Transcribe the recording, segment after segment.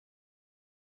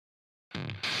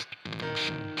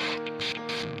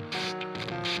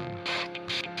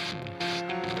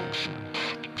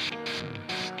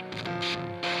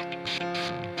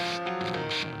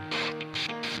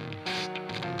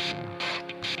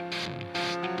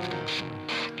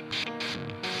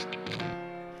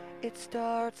It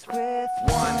starts with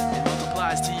one. It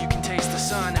multiplies till you can taste the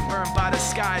sun, and burned by the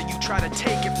sky you try to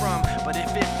take it from. But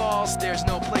if it falls, there's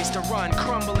no place to run.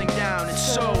 Crumbling down, it's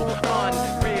so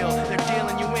unreal. They're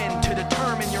dealing you in to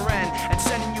determine your end, and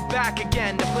sending you back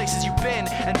again to places you've been,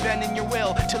 and bending your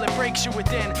will till it breaks you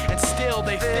within. And still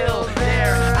they fill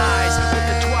their eyes with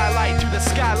the twilight through the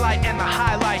skylight and the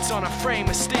highlights on a frame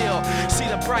of steel. See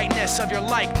the brightness of your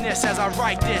likeness as I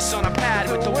write this on a pad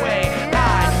with the way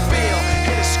I feel.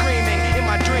 Hear the screaming in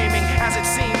my dreaming as it's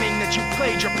seeming that you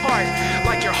played your part.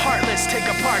 Like you're heartless, take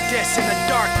apart this in the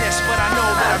darkness. But I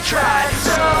know that I've tried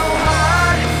so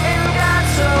hard and got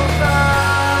so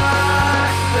far,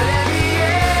 but in the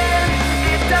end,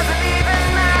 it doesn't even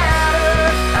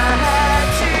matter. I had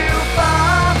to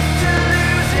fall to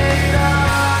lose it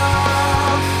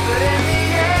all, but in the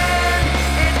end,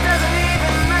 it doesn't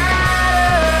even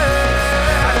matter.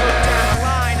 I look down the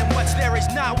line and what's there is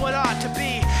not what ought to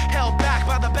be. Held back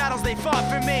by the battles they fought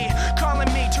for me, calling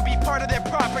me to be part of their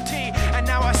property. And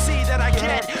now I see that I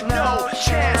get no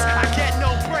chance, I get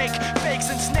no break. Fakes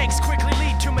and snakes quickly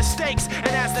lead to mistakes,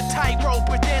 and as the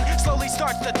tightrope within slowly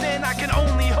starts to thin, I can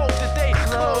only hope that they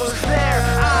close their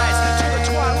eyes to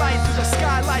the twilight through the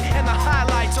skylight and the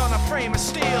highlights on a frame of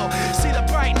steel. See the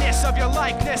brightness of your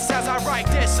likeness as I write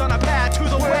this on a pad to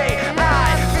the way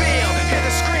I feel. Hear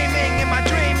the screaming in my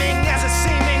dreaming as it's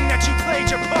seeming that you played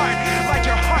your part. Like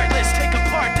you're heartless, take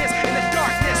apart this in the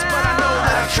darkness. But I know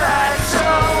that I've tried so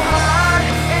hard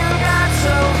and got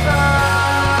so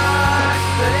far,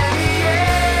 but in the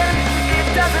end, it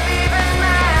doesn't even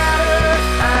matter.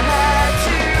 I had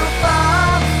to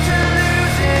fall to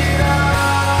lose it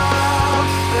all,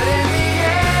 but in the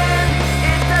end,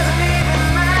 it doesn't even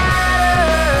matter.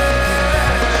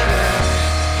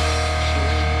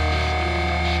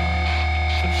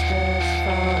 Pushed as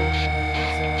far as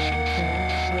I can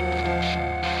go.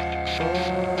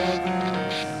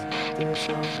 There's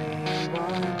only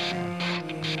one thing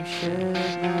you should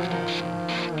know.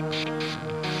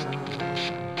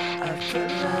 I put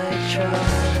my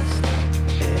trust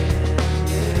in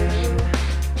you,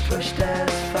 pushed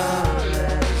as far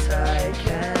as I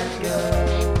can go.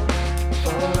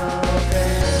 For all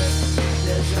this,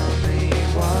 there's only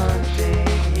one thing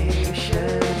you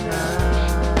should know.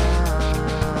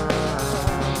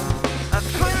 I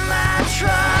put my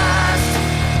trust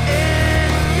in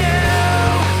you,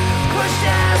 pushed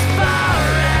as far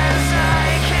as I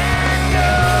can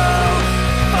go.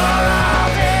 For all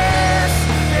this,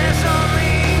 there's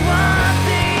only one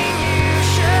thing you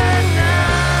should know.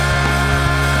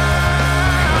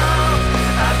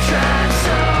 I've tried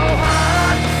so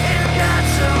hard and got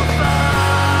so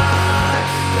far,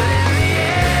 but in the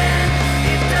end,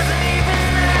 it doesn't even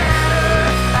matter.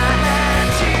 I had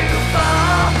to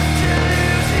fall to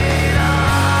lose it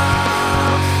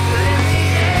all, but in the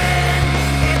end,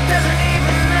 it doesn't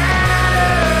even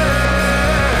matter.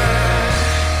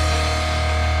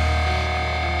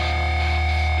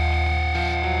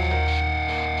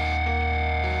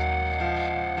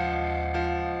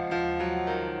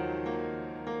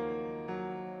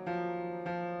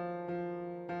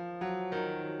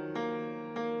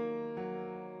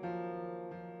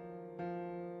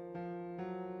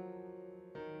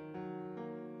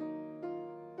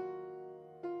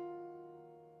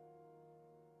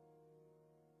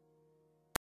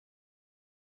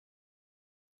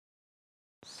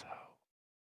 So,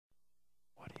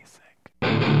 what do you think?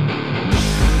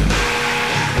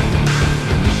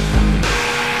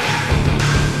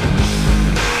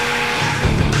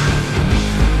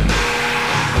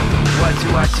 What do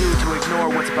I do to ignore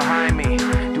what's behind me?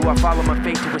 Do I follow my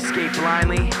fate to escape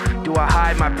blindly? Do I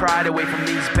hide my pride away from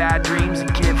these bad dreams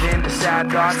and give in to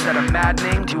sad thoughts that are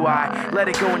maddening? Do I let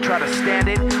it go and try to stand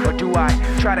it? Or do I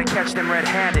try to catch them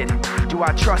red-handed? Do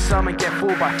I trust some and get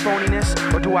fooled by phoniness?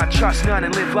 Or do I trust none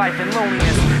and live life in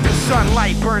loneliness? Cause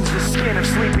sunlight burns the skin of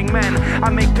sleeping men. I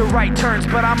make the right turns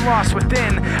but I'm lost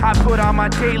within. I put on my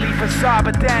daily facade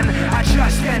but then I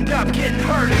just end up getting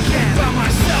hurt again by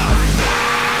myself.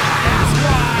 That's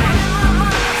why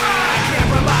I can't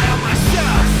rely on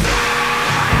myself.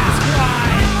 That's why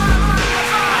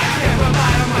I can't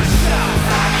rely on myself.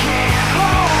 I can't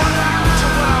hold on to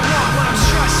what I want when I'm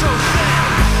stressed so thin.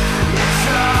 It's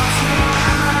all too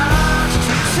much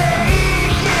to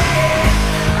take it.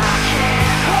 I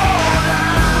can't hold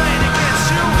on. Playing against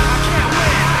you, I can't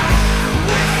win.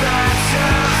 With thoughts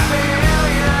of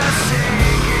failure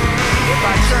sinking. If I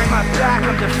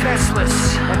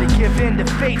defenseless, and to give in to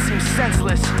fate seems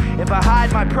senseless. If I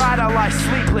hide my pride, I'll lie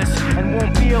sleepless and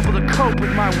won't be able to cope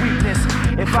with my weakness.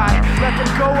 If I let them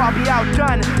go, I'll be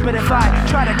outdone, but if I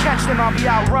try to catch them, I'll be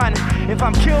outrun. If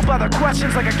I'm killed by their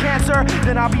questions like a cancer,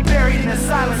 then I'll be buried in the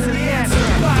silence of the answer.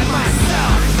 By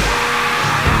myself,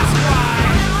 I ask why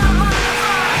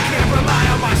I can't rely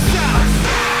on myself.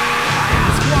 I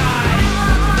ask why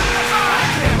I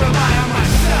can't rely on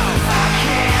myself. I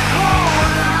can't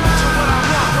hold on to what I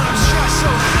want when I'm stressed so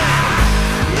thin.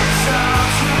 It's all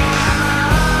too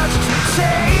much to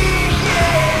take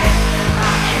it.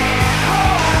 I can't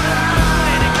hold on.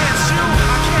 And against you,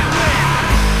 I can't win.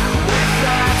 With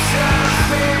that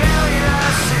failure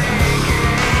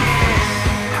sinking.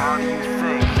 How do you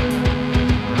think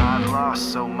that I've lost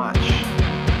so much?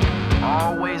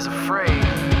 Always afraid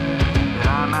that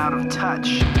I'm out of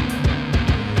touch.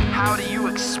 How do you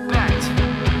expect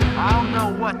I'll know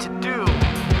what to do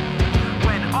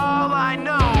when all I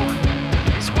know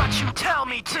is what you tell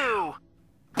me to?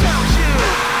 Don't you?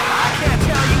 I can't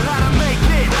tell you how to make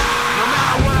it. No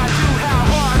matter what I do, how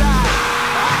hard I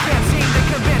can't seem to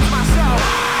convince myself.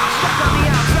 I'm stuck on the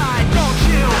outside, don't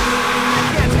you? I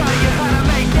can't tell you how to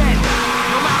make it.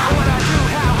 No matter what I do,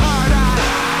 how hard I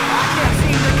can't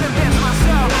seem to convince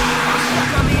myself. I'm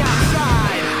stuck on the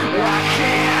outside. I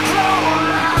can't hold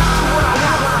on to what I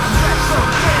want when I'm stretched so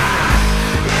thin.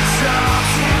 It's all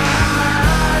too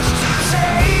much to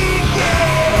take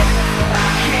it. I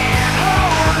can't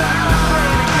hold on.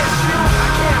 Playing against you, I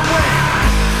can't win.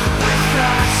 With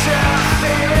thoughts of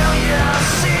failure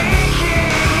sinking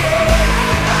in.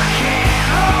 I can't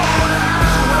hold on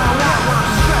to what I want when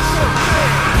I'm stretched so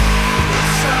thin.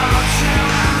 It's all too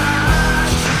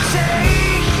much to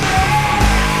take it.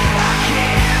 I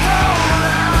can't hold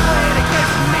on. Playing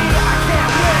against me, I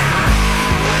can't win.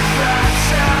 With thoughts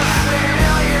of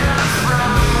failure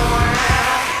from where?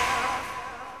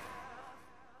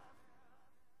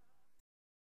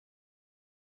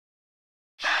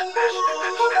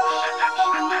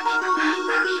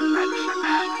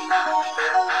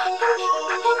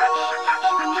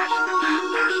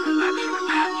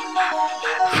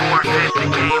 Forfeit the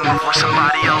game before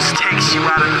somebody else takes you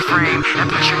out of the frame and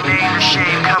put your name to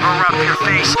shame, cover up your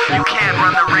face. You can't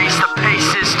run the race, the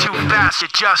pace is too fast,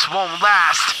 it just won't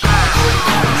last.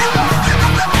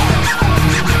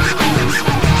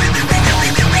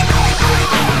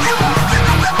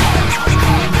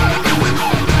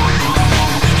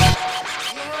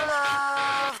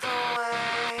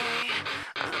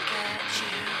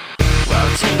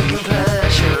 Taking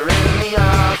pleasure in the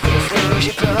awful things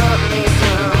you put me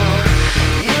through.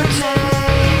 You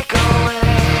take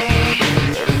away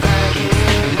if I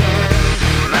give in.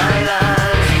 My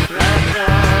life, my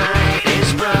pride is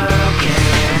broken.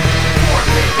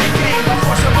 Forfeit the game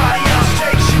before somebody else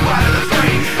takes you out of the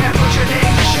frame and put your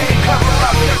name to shame, cover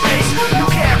up your face. You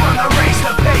can't run the race,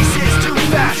 the pace is too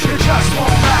fast, it just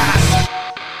won't last.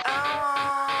 I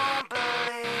won't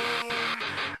believe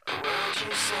a word you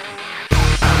say.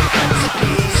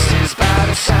 Pieces by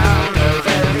the sound of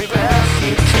every breath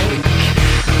you take.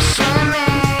 I'm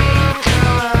swimming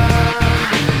through a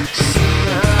sea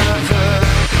of hurt.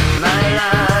 My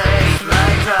life, my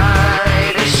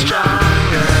pride is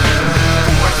stronger.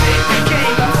 Forfeit the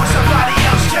game before somebody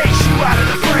else takes you out of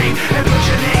the frame and put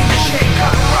your name to shame,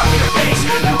 cover up your face.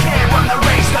 You can't run the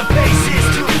race, the pace is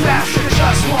too fast, it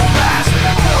just won't last.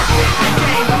 Forfeit the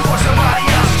game before somebody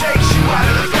else takes you out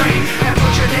of the frame and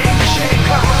put your name to shame,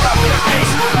 cover up your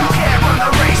face. You can't run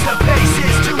the race, the pace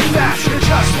is too fast, it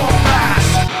just won't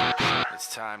last. It's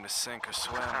time to sink or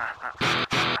swim.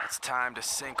 It's time to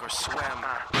sink or swim.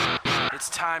 It's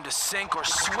time to sink or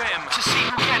swim. To see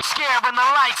who gets scared when the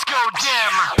lights go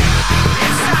dim.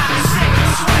 It's time to sink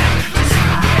or swim. To see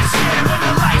who gets scared when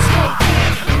the lights go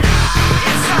dim.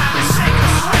 It's time to sink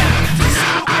or swim. To see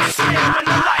who gets scared when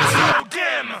the lights go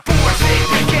dim. Forfeit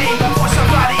the game before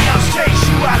somebody else takes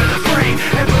you out of the frame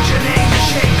and put your name to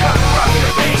shame, cover up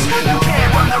your face. You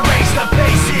can't run the race, the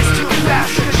pace is too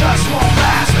fast, it just won't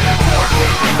last.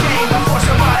 Forfeit the game before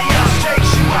somebody else takes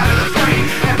you out of the frame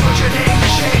and put your name to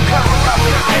shame, cover up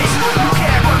your face. You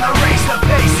can't run the race, the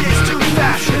pace is too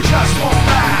fast, it just won't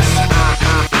last.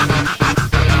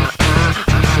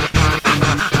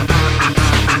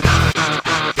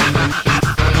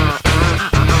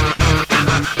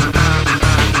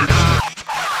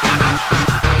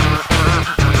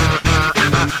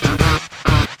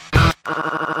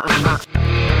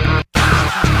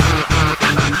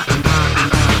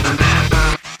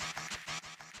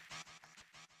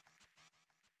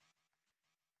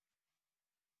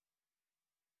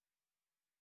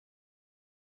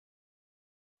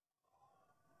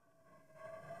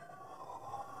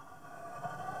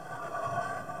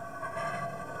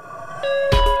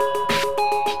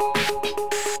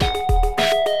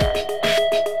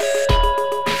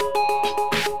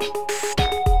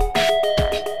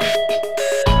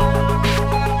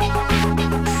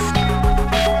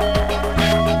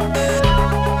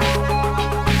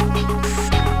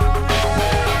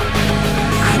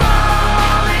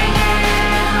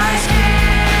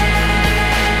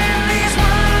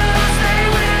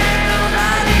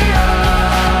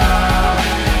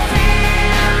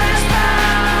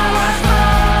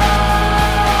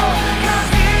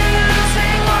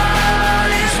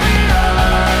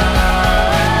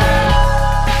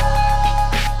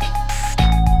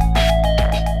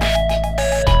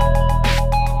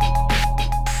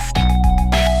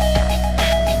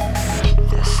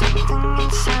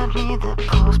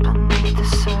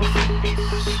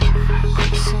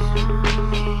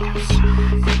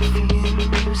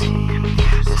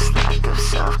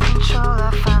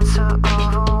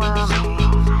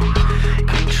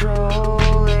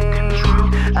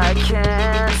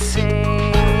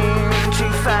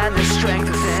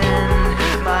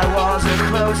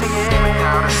 closing in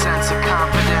without a sense of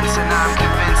confidence, and I'm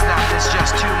convinced that there's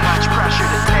just too much pressure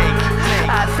to take.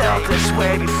 I felt this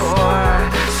way before,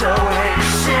 so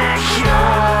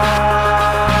insecure.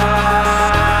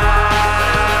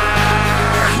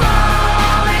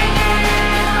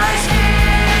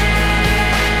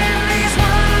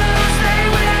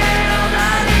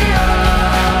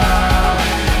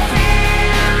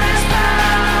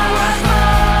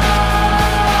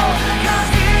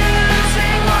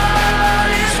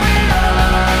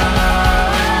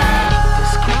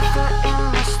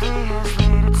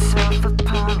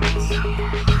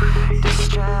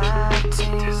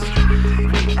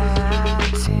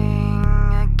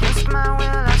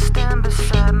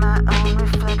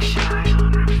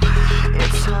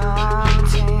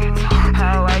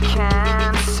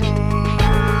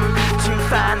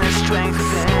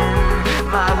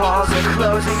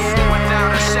 Closing in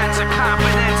without a sense of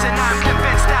confidence, and I'm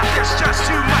convinced that there's just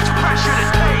too much pressure to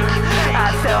take. I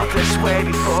felt this way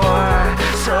before,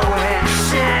 so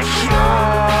insecure.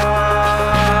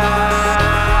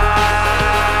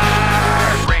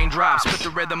 Raindrops put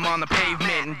the rhythm on the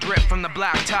pavement and drip from the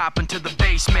blacktop into the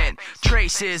basement.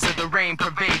 Traces of the rain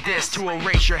pervade this to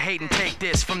erase your hate and take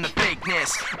this from the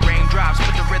fakeness. Raindrops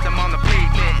put the rhythm on the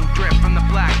pavement and drip from the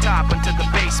blacktop into the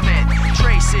basement.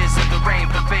 Traces of the rain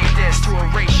pervade this to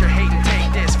erase your hate and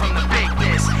take this from the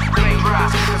fakeness.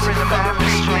 Raindrops put the rhythm on the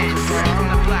pavement and drip from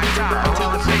the blacktop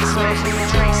into the basement.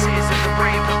 Traces of the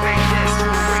rain pervade this to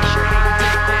erase your hate and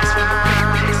take this from the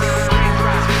fakeness.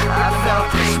 Raindrops put the rhythm on the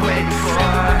pavement and drip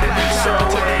from the blacktop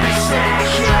into the basement.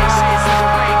 Traces of the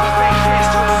rain pervade this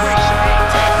to erase your hate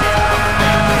and take this from the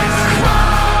fakeness.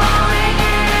 Crawling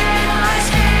in my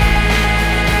skin,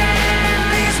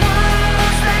 these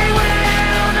wounds they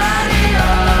will not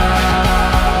heal.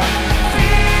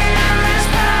 Fear is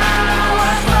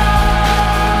powerful,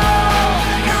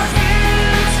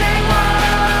 confusing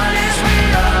what is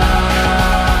real.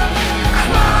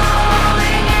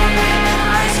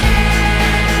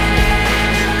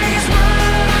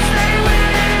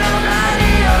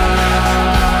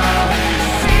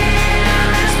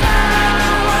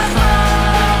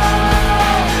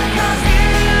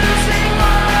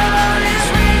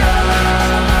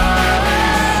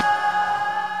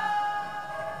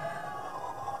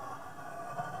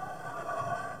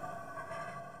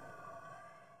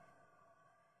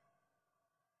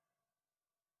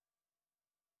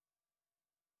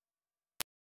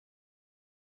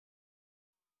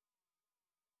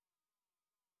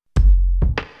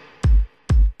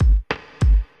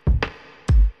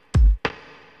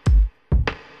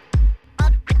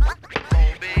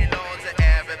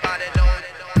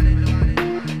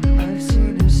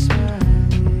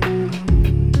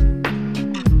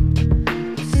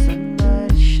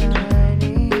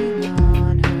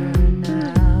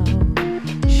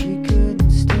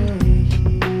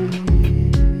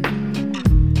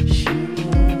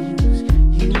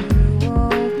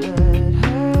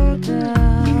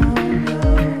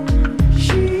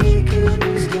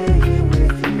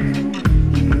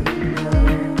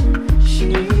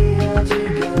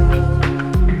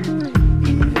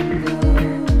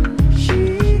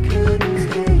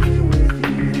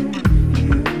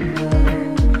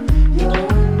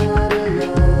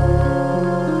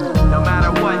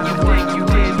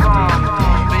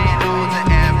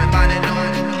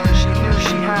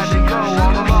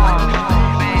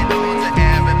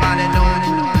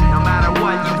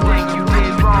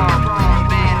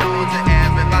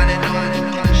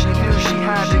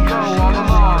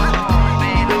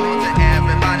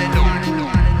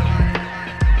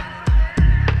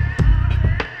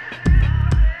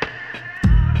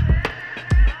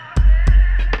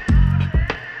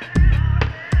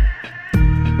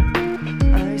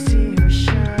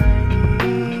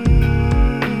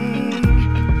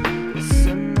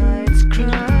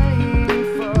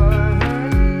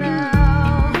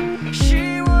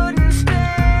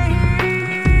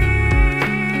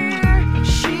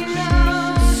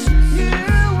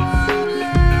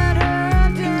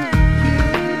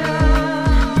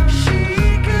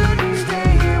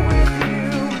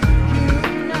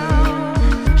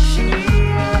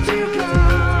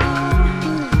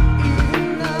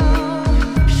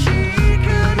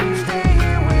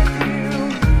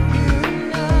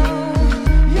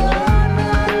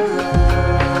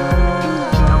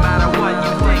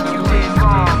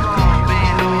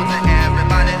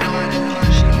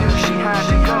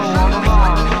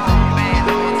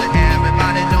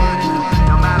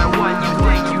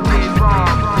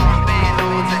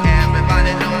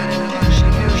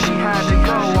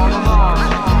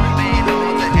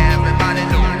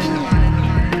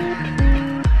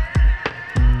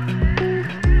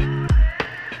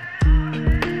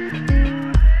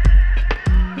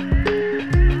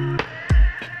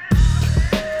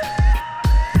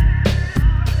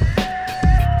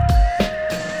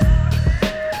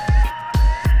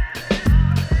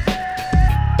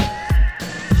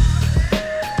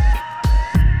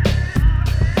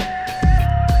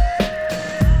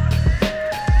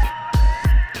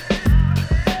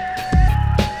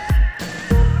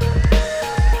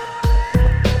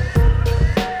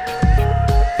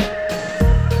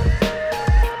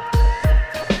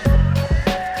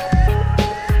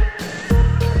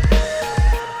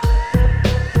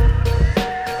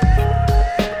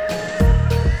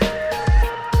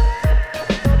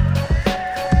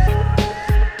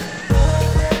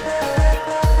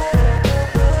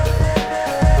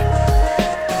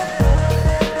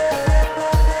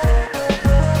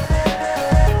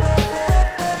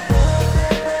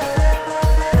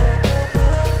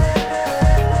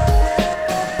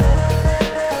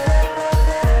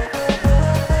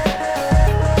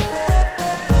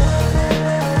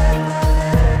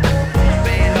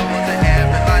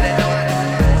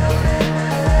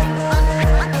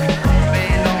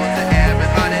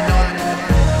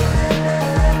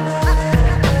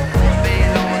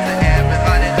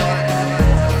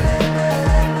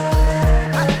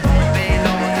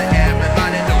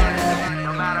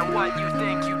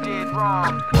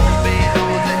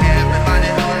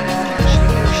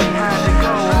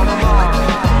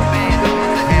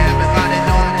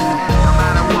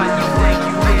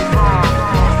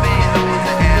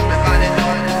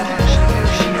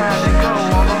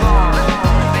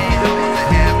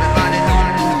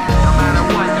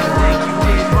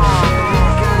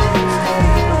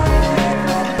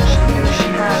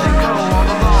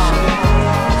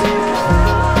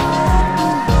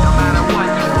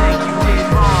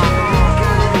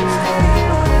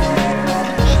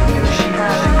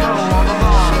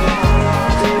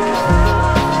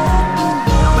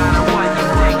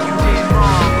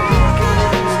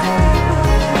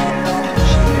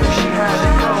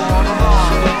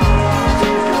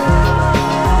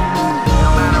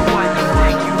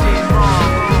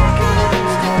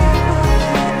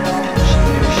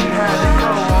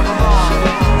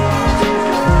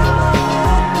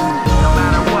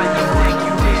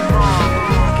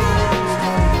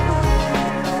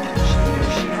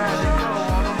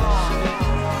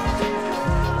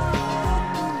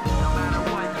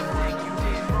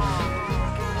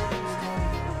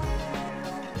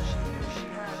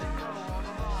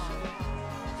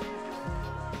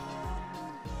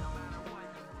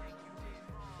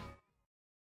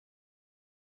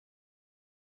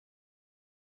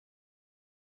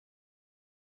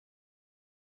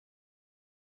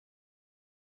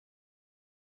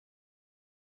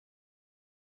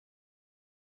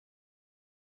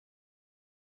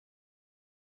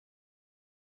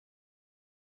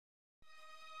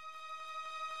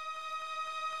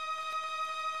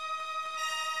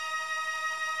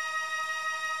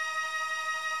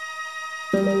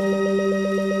 She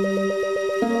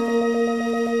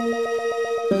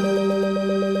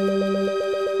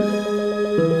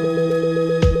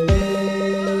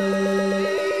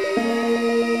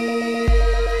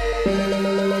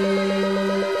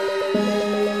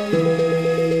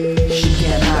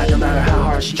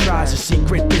tries her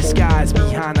secret disguise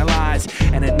behind her lies,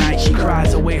 and at night she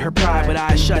cries away her pride with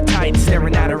eyes shut tight,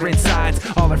 staring at her insides.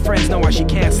 All her friends know why she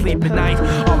can't sleep at night,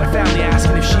 all her family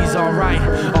asking if she's alright.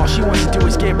 All she wants to do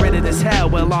is get rid of this hell.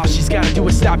 Well, all she's gotta do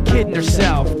is stop kidding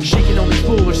herself. She can only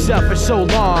fool herself for so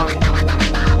long.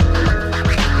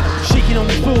 She can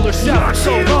only fool herself for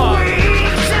so long. You're too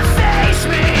weak to face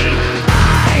me.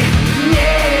 I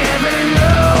never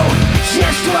know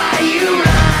just why you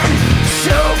run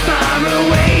so far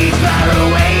away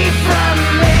from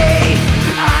me.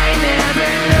 I never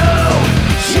know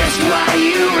just why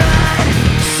you run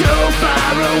so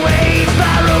far away from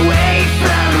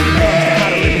me. How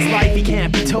to live his life he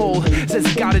can't be told. Says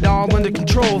he got it all under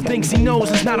control. Thinks he knows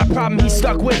it's not a problem he's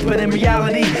stuck with, but in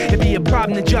reality it'd be a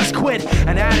problem to just quit.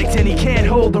 An addict and he can't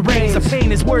hold the reins. The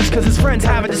pain is worse cause his friends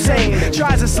have it the same.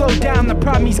 Tries to slow down the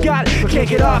problem he's got, but can't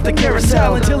get off the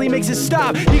carousel until he makes it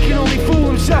stop. He can only fool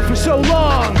himself for so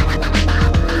long.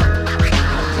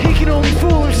 He can only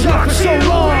fool himself for so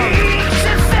long.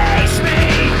 To face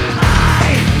me, I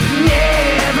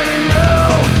never know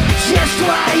just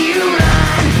why you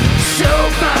run so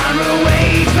far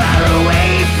away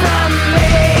from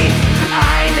me. I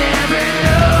never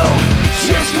know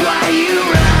just why you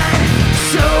run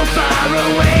so far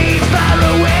away from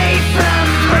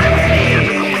me.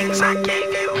 Wings I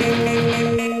gave you,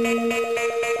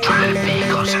 try to be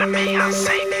closer to me, I'll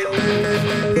save you.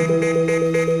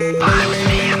 Fly with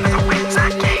me under the wings I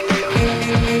gave you.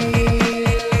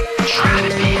 Try to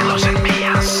be closer to me,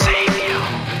 I'll save you.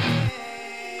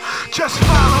 Just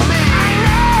follow me. I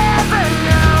never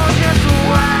know just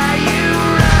why you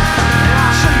run.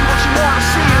 I'll show you what you wanna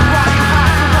see and why you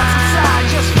hide from what's inside.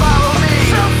 Just follow me.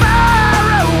 So far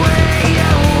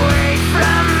away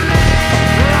from me.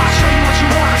 I'll show you what you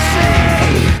wanna see.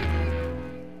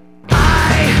 I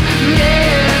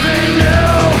never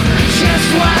know just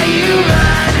why you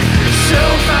run so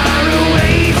far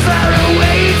away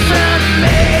from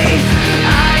me. I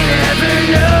never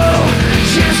know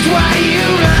just why you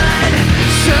run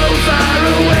so far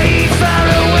away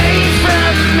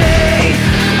from me.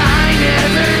 I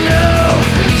never know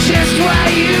just why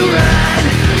you run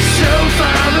so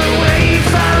far away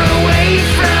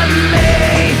from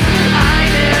me. I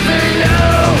never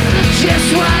know just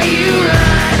why you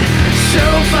run so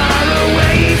far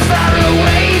away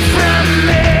from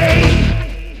me.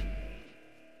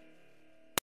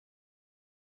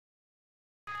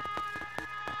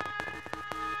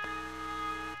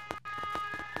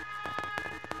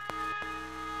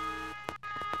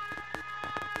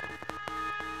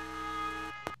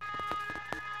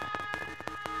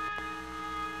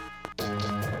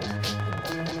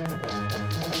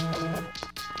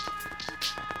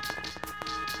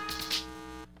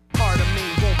 Part of me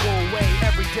won't go away.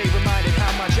 Every day reminded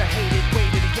how much I hate it.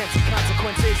 Weighted against the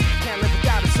consequences. Can't live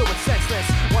without it, so it's senseless.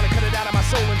 Wanna cut it out of my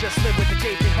soul and just live with the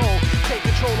gaping hole. Take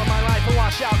control of my life and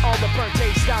wash out all the burnt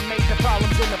taste. I made the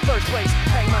problems in the first place.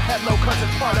 Hang my head low cause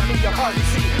it's part of me you hardly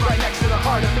see. Right next to the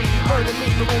heart of me, hurting me,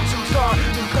 the wounds too far.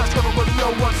 New cuts cover where the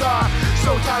old ones are.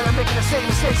 So tired of making the same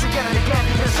mistakes again and again.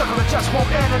 In a circle that just won't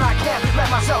end, and I can't let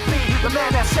myself be the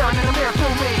man that's staring in the mirror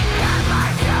through me.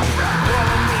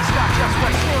 Killing me, stop just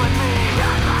what's killing me.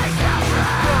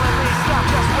 Killing me, stop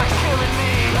just what's killing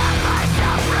me.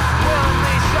 Killing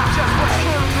me, stop just what's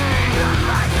killing me.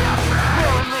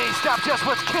 Killing me, stop just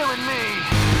what's killing me.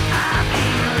 I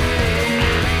feel it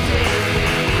every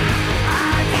day. I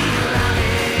feel I'm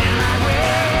in my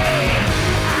way.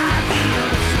 I feel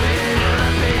the swell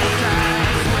up inside,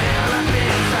 swallowing me.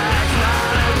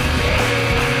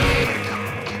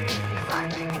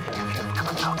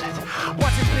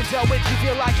 Once it's been dealt with, you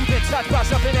feel like you've been touched by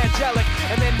something angelic,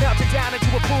 and then melted down into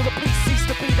a pool of peace. Cease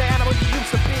to be the animal you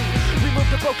used to be. Remove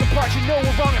the broken parts you know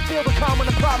were wrong and feel the calm when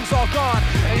the problem's all gone.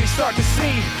 And you start to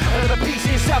see another piece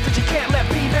of yourself that you can't let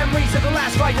be. Memories of the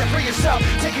last fight that free yourself.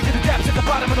 Take you to the depths at the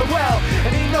bottom of the well.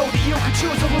 And you know that you can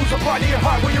choose to lose a part of your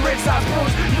heart where your inside's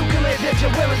bruised. You can live if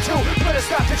you're willing to. Put a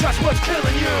stop to just what's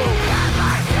killing you.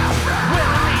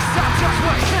 Willingly stop just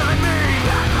what's killing me.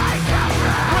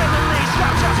 Willingly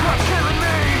stop just what's killing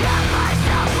me.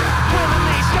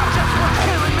 Willingly stop just what's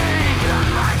killing me.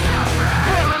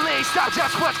 Willingly stop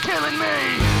just what's killing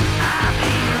me. I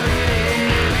feel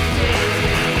it every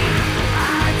day.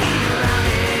 I feel I'm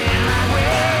in my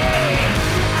way.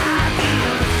 I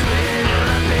feel the swell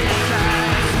up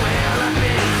inside,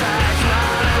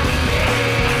 swallowing me.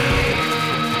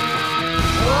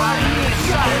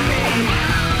 inside of me.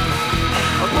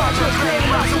 A bunch of grave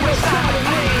rots inside of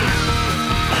me.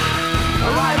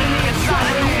 Alive in the inside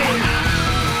of me.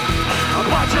 A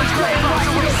bunch of grave rots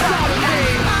inside of me.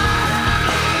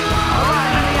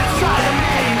 Alive in the inside of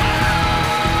me.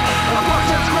 A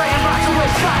bunch of grave rots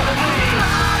inside of me.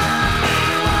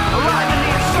 Alive in the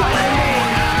inside of me.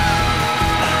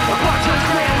 A bunch of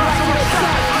grave rots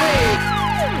inside of me.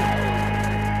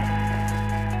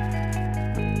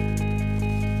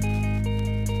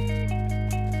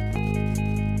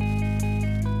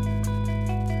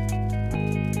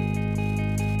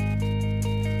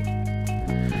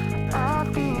 I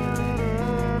feel it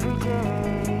every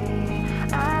day.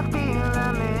 I feel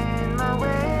I'm in my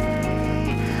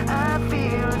way. I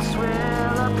feel it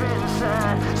swell up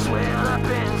inside,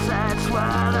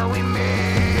 swallowing me.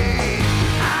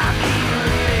 I feel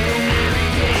it every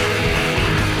day.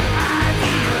 I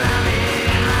feel I'm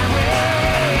in my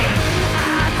way. I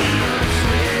feel it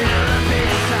swell up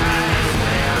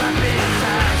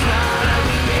inside,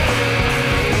 swallowing me.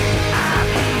 I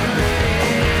feel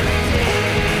it every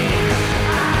day.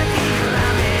 I feel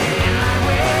I'm in my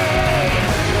way.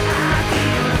 I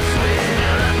feel it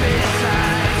swell up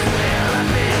inside,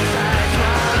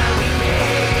 swallowing me.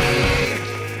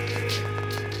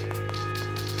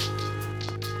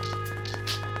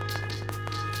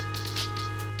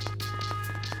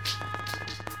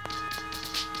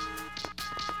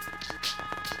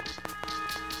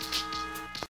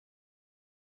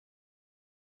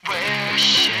 Where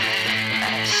should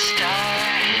I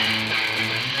start?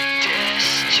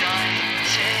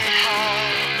 Disjointed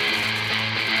heart.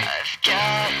 I've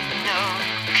got no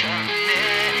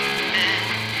commitment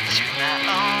to my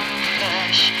own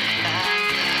flesh and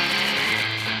blood.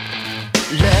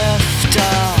 Left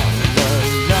all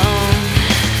alone,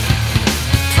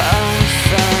 far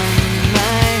from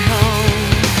my home.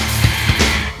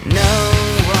 No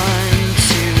one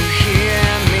to hear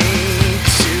me,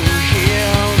 to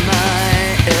heal my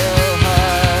ill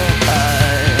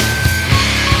heart.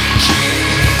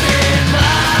 Keep it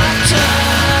locked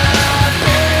up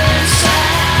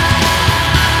inside.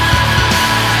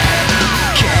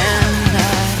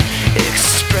 Cannot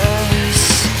express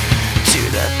to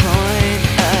the point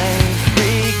of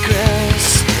regress.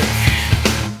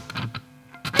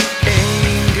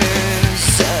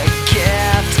 Anger's a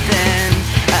gift, then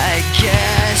I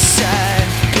guess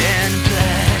I've been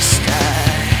blessed. I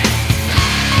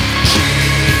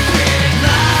keep it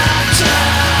locked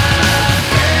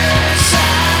up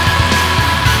inside.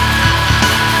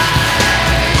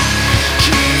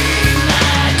 Keep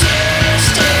my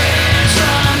distance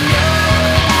from your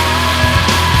eyes.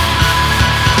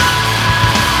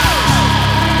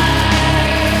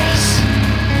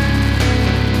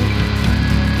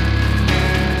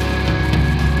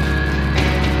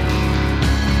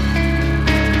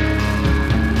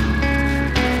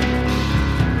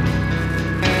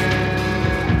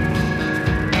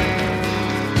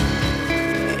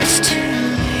 It's too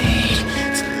late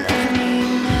to love me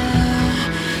now.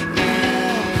 You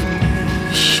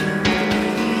have shown me.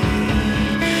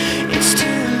 It's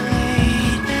too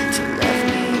late to love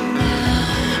me now.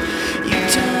 You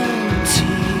don't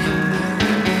even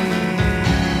know me.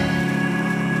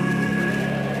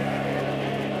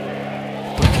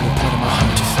 Breaking apart of my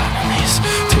heart to find release.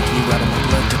 Taking you out of my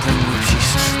blood to bring me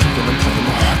peace. Breaking apart of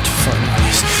my heart to find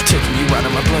release. Taking you out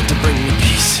of my blood to bring me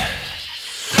peace.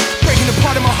 Breaking apart of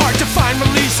my heart to find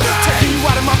release. Taking you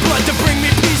out of my blood to bring me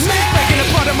peace. Breaking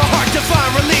apart of my heart to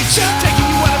find release. Taking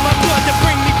you out of my blood to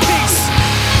bring me peace.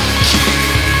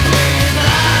 Keep it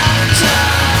locked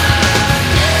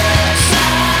up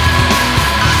inside.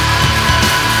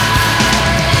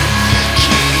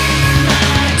 Keep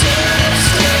my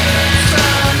distance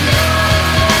from your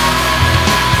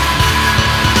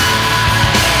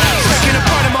eyes. Breaking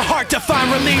apart of my heart to find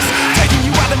release. Taking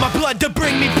you out of my blood to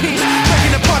bring me peace.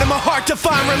 Breaking apart of my heart to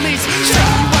find release.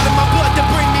 Taking you out of my blood to